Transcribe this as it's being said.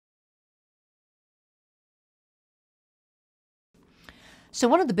So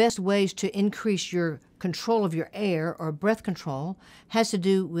one of the best ways to increase your control of your air or breath control has to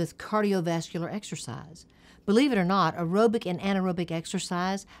do with cardiovascular exercise. Believe it or not, aerobic and anaerobic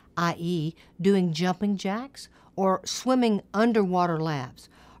exercise, i.e. doing jumping jacks or swimming underwater laps,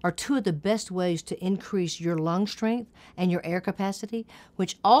 are two of the best ways to increase your lung strength and your air capacity,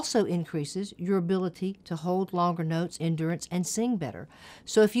 which also increases your ability to hold longer notes, endurance, and sing better.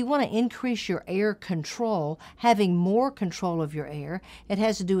 So if you want to increase your air control, having more control of your air, it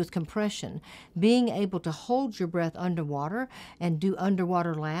has to do with compression. Being able to hold your breath underwater and do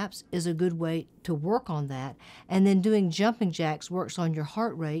underwater laps is a good way to work on that. And then doing jumping jacks works on your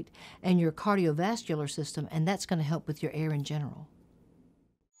heart rate and your cardiovascular system, and that's going to help with your air in general.